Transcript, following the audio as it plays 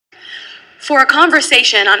For a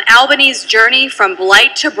conversation on Albany's journey from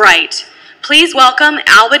blight to bright, please welcome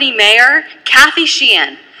Albany Mayor Kathy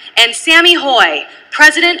Sheehan and Sammy Hoy,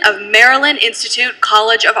 President of Maryland Institute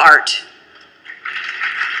College of Art.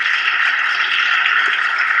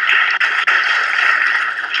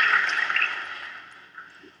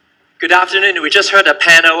 Good afternoon. We just heard a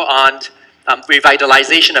panel on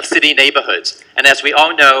revitalization of city neighborhoods. And as we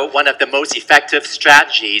all know, one of the most effective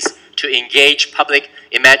strategies to engage public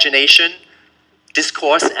imagination,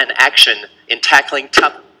 discourse, and action in tackling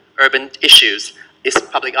tough urban issues is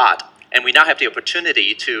public art. And we now have the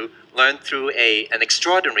opportunity to learn through an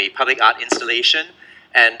extraordinary public art installation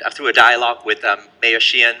and through a dialogue with Mayor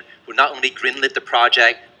Sheehan, who not only greenlit the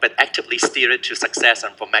project, but actively steered it to success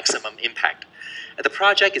and for maximum impact. The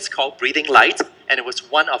project is called Breathing Light, and it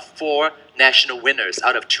was one of 4 national winners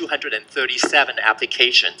out of 237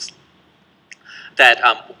 applications that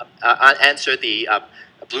answered the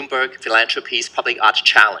Bloomberg Philanthropies Public Art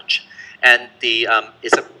Challenge. And the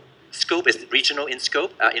scope is regional in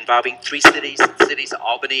scope, involving 3 cities of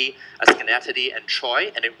Albany, Schenectady, and Troy,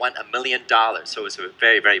 and it won $1 million, so it's a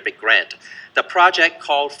very, very big grant. The project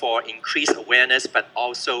called for increased awareness, but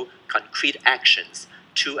also concrete actions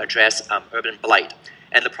to address urban blight.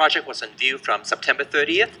 And the project was on view from September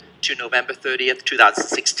 30th to November 30th,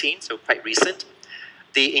 2016, so quite recent.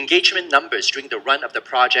 The engagement numbers during the run of the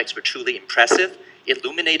projects were truly impressive. It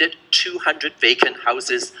illuminated 200 vacant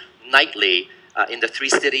houses nightly in the 3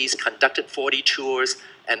 cities, conducted 40 tours,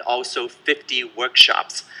 and also 50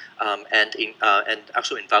 workshops, and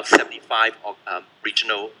also involved 75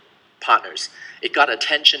 regional partners. It got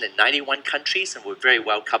attention in 91 countries and were very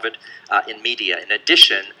well covered in media. In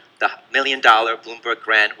addition, the $1 million Bloomberg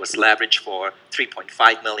grant was leveraged for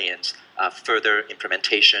 $3.5 million further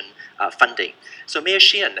implementation funding. So Mayor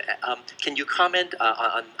Sheehan, can you comment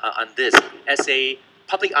on this? As a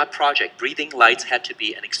public art project, Breathing Lights had to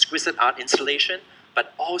be an exquisite art installation,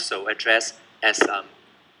 but also address as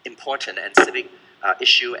important and civic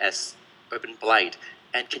issue as urban blight.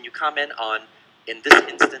 And can you comment on, in this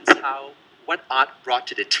instance, what art brought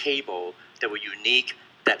to the table that were unique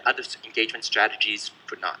that other engagement strategies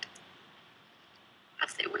could not?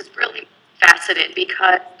 Yes, it was really faceted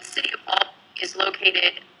because the city of Albany is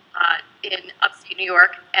located in upstate New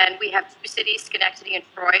York, and we have 2 cities, Schenectady and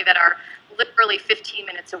Troy, that are literally 15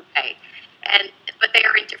 minutes away. But they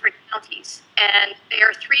are in different counties, and they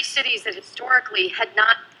are 3 cities that historically had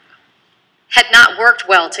not worked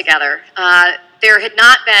well together. There had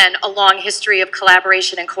not been a long history of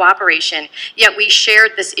collaboration and cooperation, yet we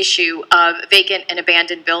shared this issue of vacant and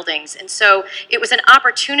abandoned buildings. And so it was an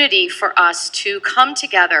opportunity for us to come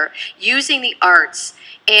together using the arts,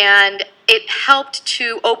 and it helped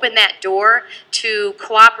to open that door to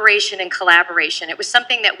cooperation and collaboration. It was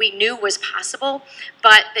something that we knew was possible,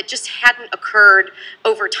 but that just hadn't occurred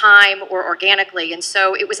over time or organically. And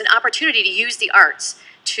so it was an opportunity to use the arts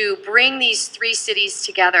to bring these 3 cities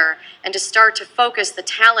together and to start to focus the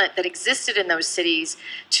talent that existed in those cities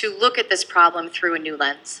to look at this problem through a new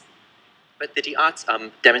lens. But did the arts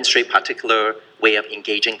demonstrate particular way of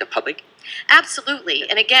engaging the public? Absolutely.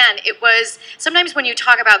 And again, it was sometimes when you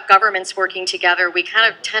talk about governments working together, we kind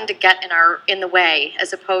of tend to get in the way,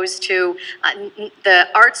 as opposed to the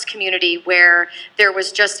arts community, where there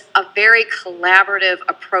was just a very collaborative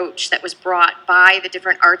approach that was brought by the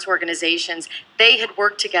different arts organizations. They had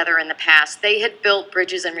worked together in the past. They had built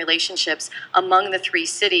bridges and relationships among the 3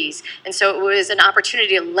 cities. And so it was an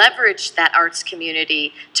opportunity to leverage that arts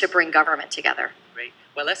community to bring government together.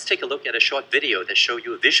 Well, let's take a look at a short video that shows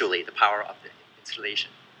you visually the power of the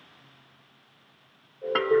installation.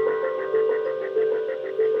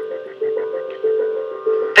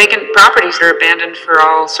 Vacant properties are abandoned for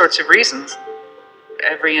all sorts of reasons.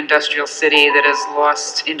 Every industrial city that has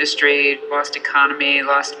lost industry, lost economy,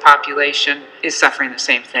 lost population is suffering the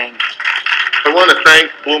same thing. I want to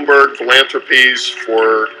thank Bloomberg Philanthropies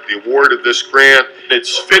for the award of this grant.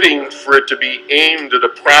 It's fitting for it to be aimed at a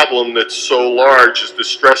problem that's so large as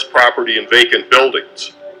distressed property and vacant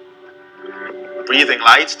buildings. Breathing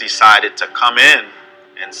Lights decided to come in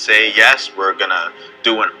and say, yes, we're going to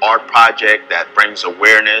do an art project that brings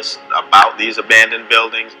awareness about these abandoned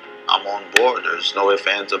buildings. I'm on board. There's no ifs,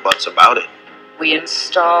 ands, or buts about it. We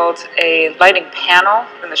installed a lighting panel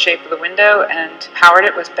in the shape of the window and powered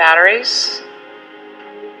it with batteries.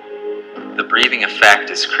 The breathing effect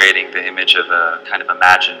is creating the image of a kind of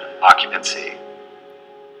imagined occupancy.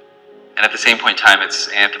 And at the same point in time, it's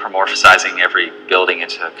anthropomorphizing every building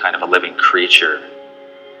into kind of a living creature.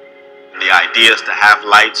 The idea is to have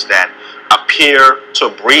lights that appear to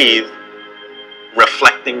breathe,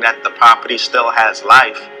 reflecting that the property still has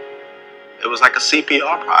life. It was like a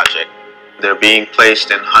CPR project. They're being placed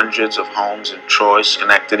in hundreds of homes in Troy,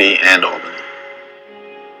 Schenectady, and Albany.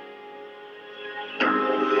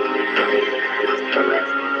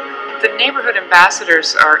 The neighborhood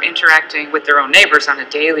ambassadors are interacting with their own neighbors on a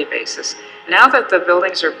daily basis. Now that the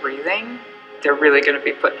buildings are breathing, they're really going to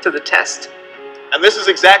be put to the test. And this is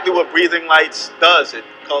exactly what Breathing Lights does. It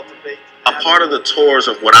cultivates. A part of the tours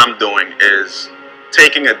of what I'm doing is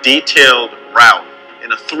taking a detailed route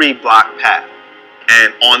in a 3-block path.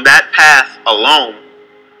 And on that path alone,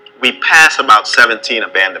 we pass about 17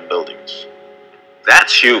 abandoned buildings.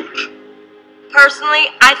 That's huge. Personally,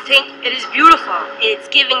 I think it is beautiful. It's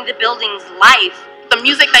giving the buildings life. The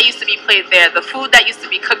music that used to be played there, the food that used to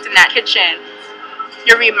be cooked in that kitchen,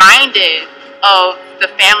 you're reminded of the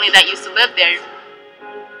family that used to live there.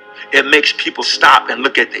 It makes people stop and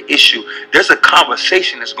look at the issue. There's a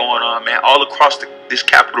conversation that's going on, man, all across this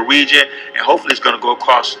capital region, and hopefully it's going to go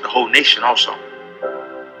across the whole nation also.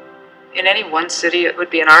 In any one city, it would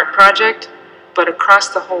be an art project, but across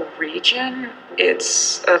the whole region,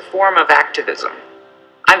 it's a form of activism.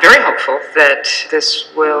 I'm very hopeful that this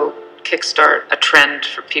will kickstart a trend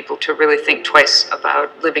for people to really think twice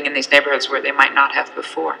about living in these neighborhoods where they might not have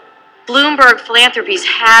before. Bloomberg Philanthropies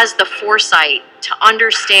has the foresight to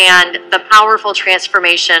understand the powerful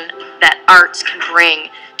transformation that arts can bring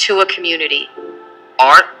to a community.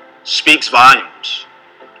 Art speaks volumes.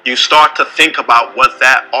 You start to think about what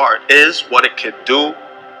that art is, what it could do,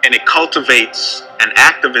 and it cultivates an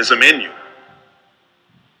activism in you.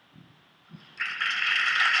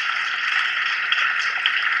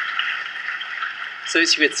 So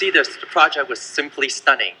as you could see, the project was simply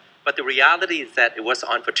stunning. But the reality is that it was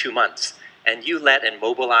on for 2 months. And you led and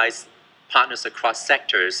mobilized partners across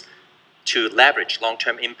sectors to leverage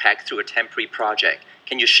long-term impact through a temporary project.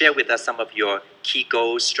 Can you share with us some of your key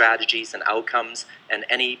goals, strategies, and outcomes, and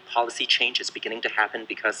any policy changes beginning to happen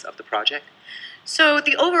because of the project? So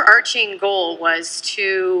the overarching goal was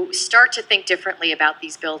to start to think differently about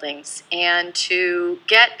these buildings and to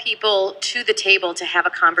get people to the table to have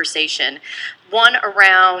a conversation. One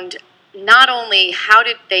around not only how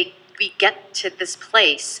did we get to this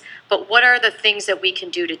place, but what are the things that we can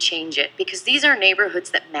do to change it? Because these are neighborhoods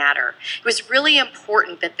that matter. It was really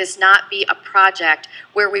important that this not be a project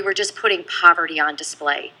where we were just putting poverty on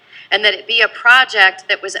display, and that it be a project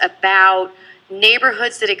that was about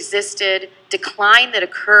neighborhoods that existed, decline that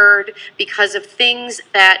occurred because of things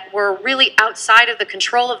that were really outside of the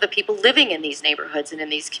control of the people living in these neighborhoods and in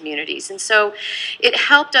these communities. And so it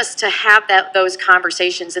helped us to have those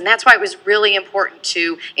conversations, and that's why it was really important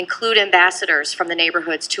to include ambassadors from the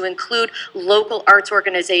neighborhoods, to include local arts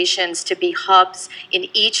organizations to be hubs in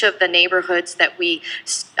each of the neighborhoods that we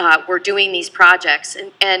were doing these projects,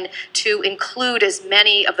 and to include as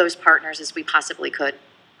many of those partners as we possibly could.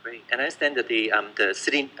 Great. And I understand that the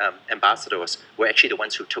city ambassadors were actually the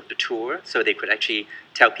ones who took the tour, so they could actually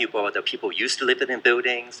tell people that people used to live in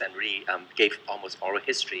buildings, and really gave almost oral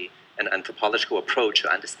history and anthropological approach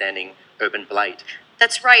to understanding urban blight.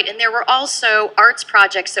 That's right, and there were also arts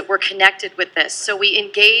projects that were connected with this. So we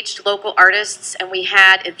engaged local artists, and we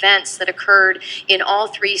had events that occurred in all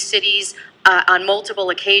 3 cities on multiple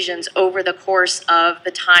occasions over the course of the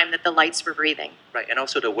time that the lights were breathing. Right, and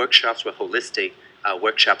also the workshops were holistic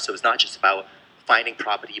workshops, so it's not just about finding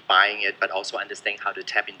property, buying it, but also understanding how to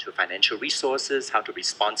tap into financial resources, how to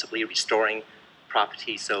responsibly restoring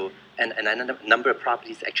property. So, and a number of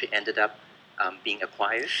properties actually ended up being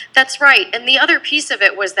acquired. That's right, and the other piece of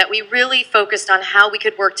it was that we really focused on how we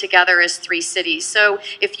could work together as 3 cities. So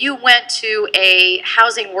if you went to a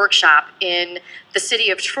housing workshop in the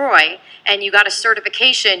city of Troy and you got a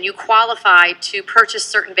certification, you qualified to purchase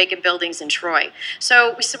certain vacant buildings in Troy.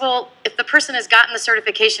 So we said, well, if the person has gotten the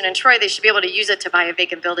certification in Troy, they should be able to use it to buy a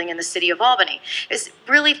vacant building in the city of Albany. It's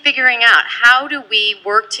really figuring out how do we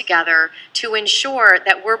work together to ensure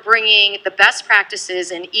that we're bringing the best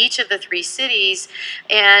practices in each of the 3 cities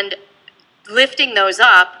and lifting those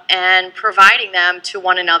up and providing them to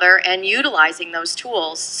one another and utilizing those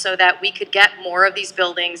tools so that we could get more of these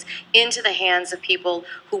buildings into the hands of people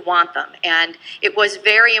who want them. And it was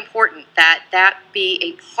very important that that be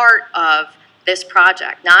a part of this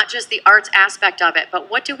project, not just the arts aspect of it,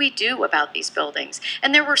 but what do we do about these buildings?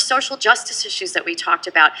 And there were social justice issues that we talked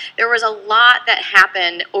about. There was a lot that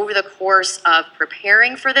happened over the course of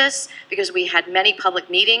preparing for this, because we had many public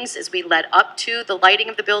meetings as we led up to the lighting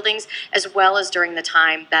of the buildings, as well as during the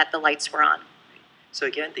time that the lights were on. So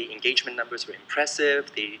again, the engagement numbers were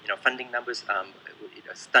impressive, the funding numbers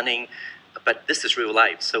stunning. But this is real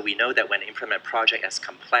life, so we know that when you implement a project as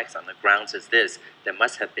complex on the grounds as this, there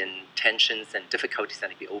must have been tensions and difficulties that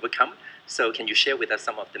need to be overcome. So can you share with us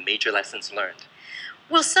some of the major lessons learned?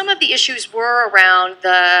 Well, some of the issues were around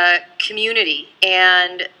the community,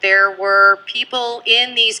 and there were people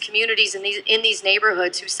in these communities, in these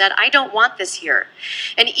neighborhoods, who said, "I don't want this here."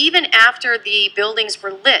 And even after the buildings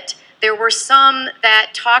were lit, there were some that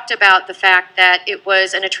talked about the fact that it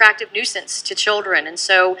was an attractive nuisance to children, and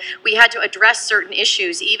so we had to address certain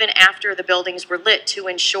issues even after the buildings were lit to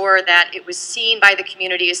ensure that it was seen by the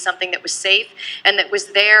community as something that was safe and that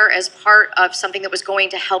was there as part of something that was going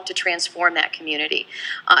to help to transform that community.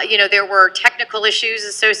 You know, there were technical issues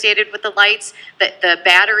associated with the lights, that the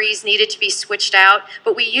batteries needed to be switched out,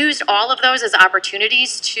 but we used all of those as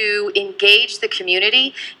opportunities to engage the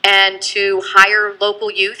community and to hire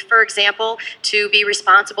local youth, for example, to be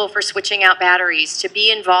responsible for switching out batteries, to be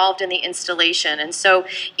involved in the installation. And so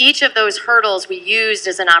each of those hurdles we used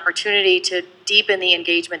as an opportunity to deepen the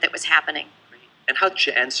engagement that was happening. And how did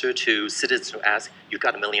you answer to citizens who ask, you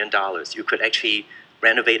got $1 million, you could actually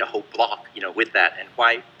renovate a whole block, you know, with that, and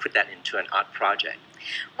why put that into an art project?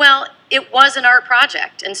 Well, it was an art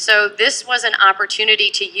project, and so this was an opportunity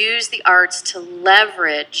to use the arts to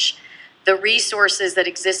leverage the resources that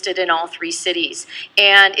existed in all three cities.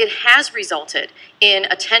 And it has resulted in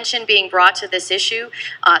attention being brought to this issue.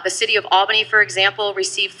 The city of Albany, for example,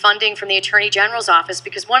 received funding from the Attorney General's office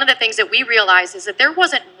because one of the things that we realized is that there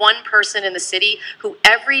wasn't one person in the city who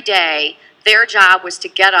every day their job was to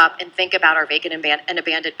get up and think about our vacant and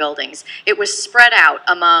abandoned buildings. It was spread out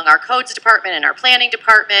among our codes department and our planning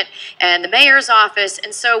department and the mayor's office,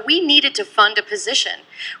 and so we needed to fund a position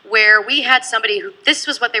where we had somebody who this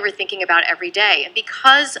was what they were thinking about every day. And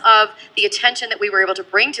because of the attention that we were able to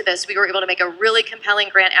bring to this, we were able to make a really compelling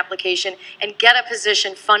grant application and get a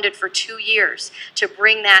position funded for 2 years to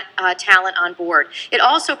bring that talent on board. It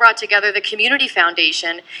also brought together the Community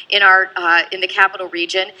Foundation in the Capital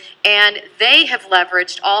Region, and they have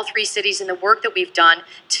leveraged all three cities in the work that we've done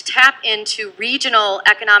to tap into regional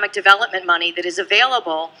economic development money that is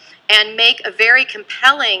available and make a very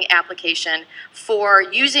compelling application for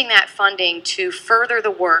using that funding to further the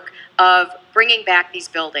work of bringing back these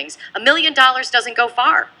buildings. $1 million doesn't go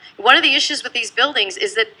far. One of the issues with these buildings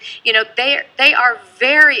is that, you know, they are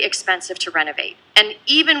very expensive to renovate. And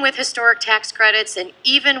even with historic tax credits and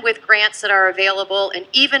even with grants that are available and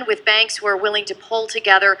even with banks who are willing to pull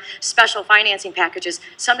together special financing packages,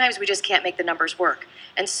 sometimes we just can't make the numbers work.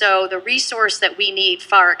 And so the resource that we need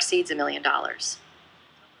far exceeds $1 million. Can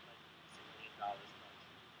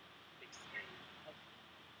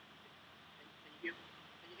you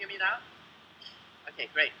hear me now? Okay,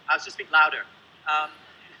 great. I'll just speak louder.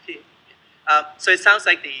 So it sounds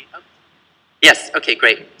like the... Yes, okay,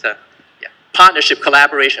 great. So, yeah, partnership,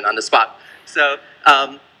 collaboration on the spot. So,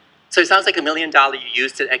 so it sounds like $1 million you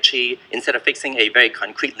used to actually, instead of fixing a very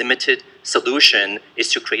concrete, limited solution,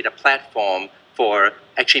 is to create a platform for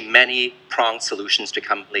actually many pronged solutions to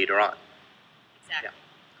come later on. Exactly. Yeah.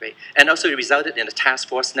 Great. And also it resulted in a task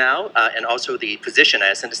force now, and also the position,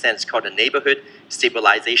 as I understand, it's called a Neighborhood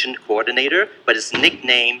Stabilization Coordinator, but it's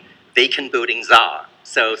nicknamed Vacant Building Czar.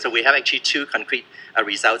 So we have actually two concrete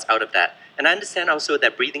results out of that. And I understand also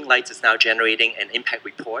that Breathing Lights is now generating an impact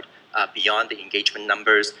report beyond the engagement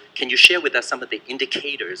numbers. Can you share with us some of the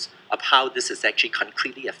indicators of how this is actually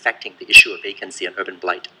concretely affecting the issue of vacancy and urban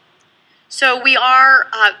blight? So we are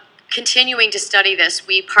continuing to study this.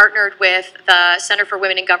 We partnered with the Center for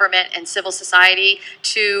Women in Government and Civil Society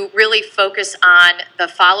to really focus on the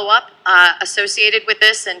follow-up associated with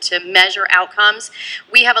this and to measure outcomes.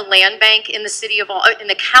 We have a land bank in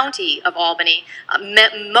the county of Albany.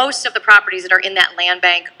 Most of the properties that are in that land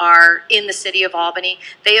bank are in the city of Albany.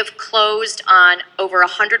 They have closed on over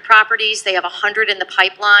 100 properties. They have 100 in the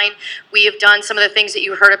pipeline. We have done some of the things that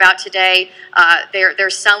you heard about today. They're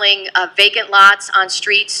selling vacant lots on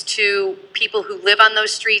streets to people who live on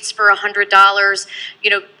those streets for $100. You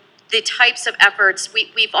know, the types of efforts.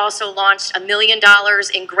 We've also launched $1 million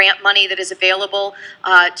in grant money that is available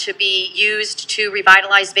to be used to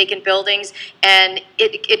revitalize vacant buildings. And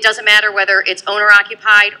it doesn't matter whether it's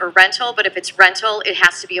owner-occupied or rental, but if it's rental, it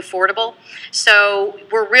has to be affordable. So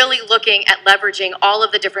we're really looking at leveraging all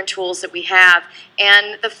of the different tools that we have.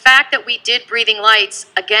 And the fact that we did Breathing Lights,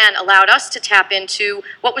 again, allowed us to tap into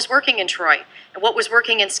what was working in Troy and what was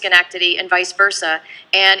working in Schenectady and vice versa.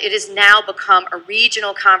 And it has now become a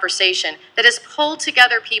regional conversation that has pulled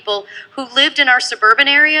together people who lived in our suburban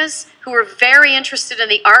areas, who were very interested in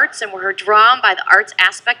the arts and were drawn by the arts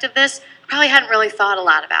aspect of this, probably hadn't really thought a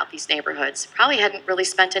lot about these neighborhoods, probably hadn't really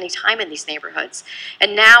spent any time in these neighborhoods,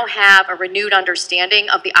 and now have a renewed understanding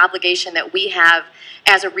of the obligation that we have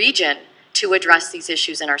as a region to address these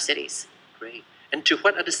issues in our cities. Great. And to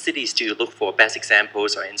what other cities do you look for best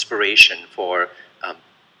examples or inspiration for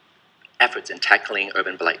efforts in tackling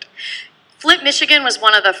urban blight? Flint, Michigan was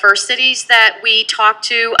one of the first cities that we talked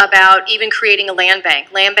to about even creating a land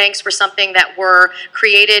bank. Land banks were something that were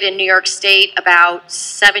created in New York State about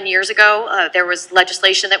 7 years ago. There was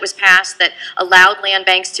legislation that was passed that allowed land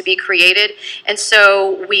banks to be created. And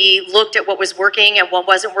so we looked at what was working and what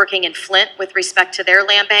wasn't working in Flint with respect to their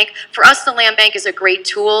land bank. For us, the land bank is a great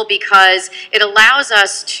tool because it allows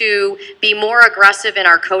us to be more aggressive in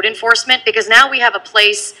our code enforcement, because now we have a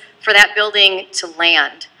place for that building to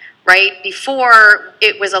land. Right? Before,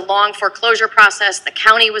 it was a long foreclosure process. The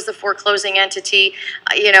county was the foreclosing entity.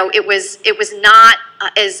 It was not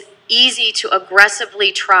as easy to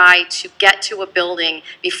aggressively try to get to a building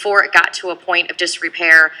before it got to a point of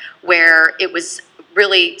disrepair where it was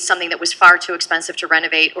really something that was far too expensive to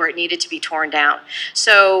renovate or it needed to be torn down.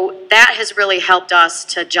 So that has really helped us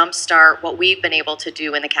to jumpstart what we've been able to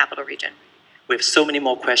do in the Capital Region. We have so many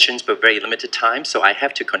more questions, but very limited time, so I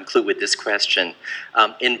have to conclude with this question.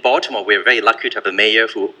 In Baltimore, we're very lucky to have a mayor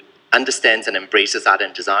who understands and embraces art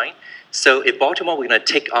and design. So in Baltimore, we're going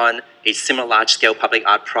to take on a similar large-scale public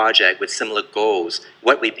art project with similar goals.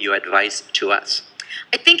 What would be your advice to us?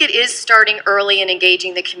 I think it is starting early and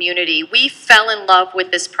engaging the community. We fell in love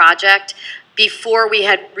with this project before we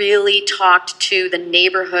had really talked to the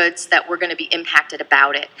neighborhoods that were going to be impacted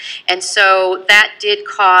about it. And so that did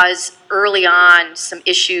cause early on some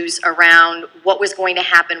issues around what was going to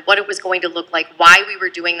happen, what it was going to look like, why we were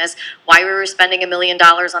doing this, why we were spending $1 million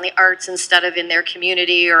on the arts instead of in their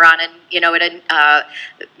community or on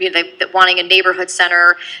wanting a neighborhood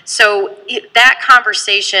center. So that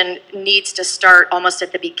conversation needs to start almost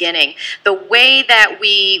at the beginning. The way that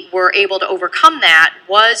we were able to overcome that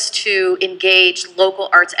was to engage local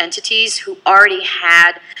arts entities who already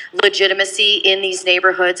had legitimacy in these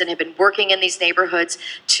neighborhoods and have been working in these neighborhoods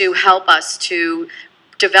to help us to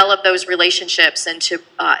develop those relationships and to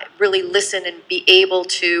really listen and be able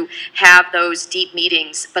to have those deep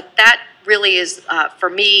meetings. But that really is, for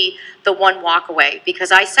me, the one walk away,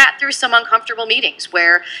 because I sat through some uncomfortable meetings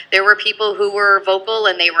where there were people who were vocal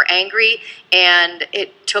and they were angry, and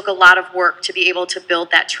it took a lot of work to be able to build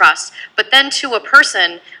that trust. But then to a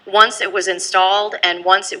person, once it was installed and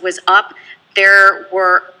once it was up, there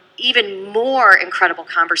were even more incredible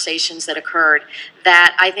conversations that occurred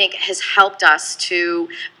that I think has helped us to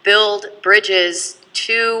build bridges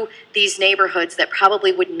to these neighborhoods that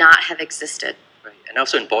probably would not have existed. Right. And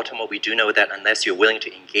also in Baltimore, we do know that unless you're willing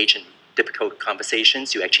to engage in difficult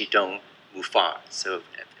conversations, you actually don't move far. So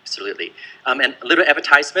absolutely. And a little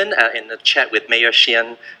advertisement in the chat with Mayor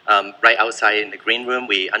Sheehan right outside in the green room.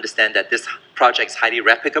 We understand that this project is highly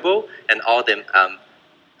replicable and all the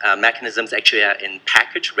mechanisms actually are in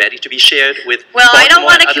package, ready to be shared with. Well, Baltimore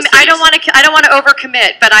I don't want to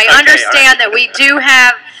overcommit, but I understand that we do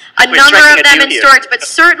have a number of them in storage. But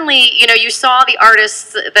certainly, you saw the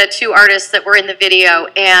artists, the two artists that were in the video,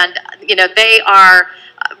 and they are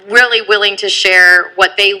really willing to share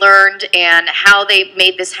what they learned and how they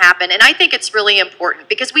made this happen. And I think it's really important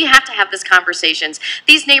because we have to have these conversations.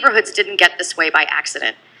 These neighborhoods didn't get this way by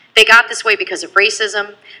accident. They got this way because of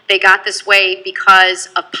racism. They got this way because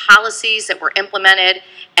of policies that were implemented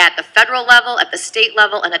at the federal level, at the state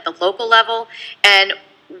level, and at the local level. And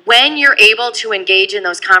when you're able to engage in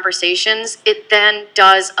those conversations, it then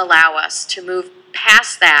does allow us to move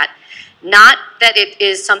past that. Not that it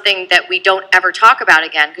is something that we don't ever talk about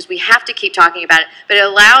again, because we have to keep talking about it, but it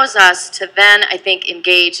allows us to then, I think,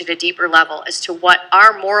 engage at a deeper level as to what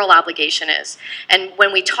our moral obligation is. And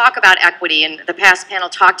when we talk about equity, and the past panel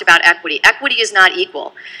talked about equity, equity is not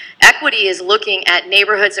equal. Equity is looking at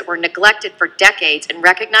neighborhoods that were neglected for decades and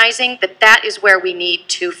recognizing that that is where we need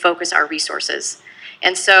to focus our resources.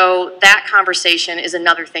 And so that conversation is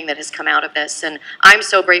another thing that has come out of this. And I'm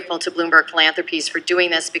so grateful to Bloomberg Philanthropies for doing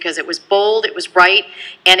this because it was bold, it was right,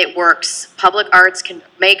 and it works. Public arts can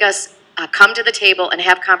make us come to the table and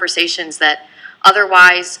have conversations that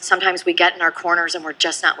otherwise sometimes we get in our corners and we're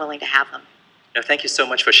just not willing to have them. No, thank you so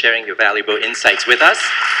much for sharing your valuable insights with us.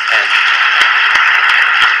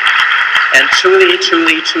 And truly,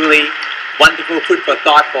 truly, truly wonderful food for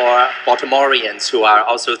thought for Baltimoreans who are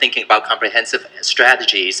also thinking about comprehensive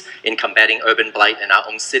strategies in combating urban blight in our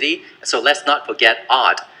own city. So let's not forget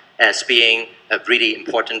art as being a really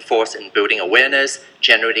important force in building awareness,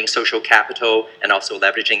 generating social capital, and also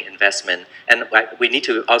leveraging investment. And we need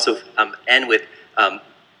to also end with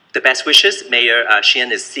the best wishes. Mayor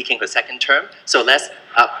Sheehan is seeking her second term. So let's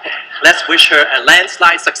wish her a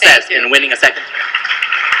landslide success in winning a second term.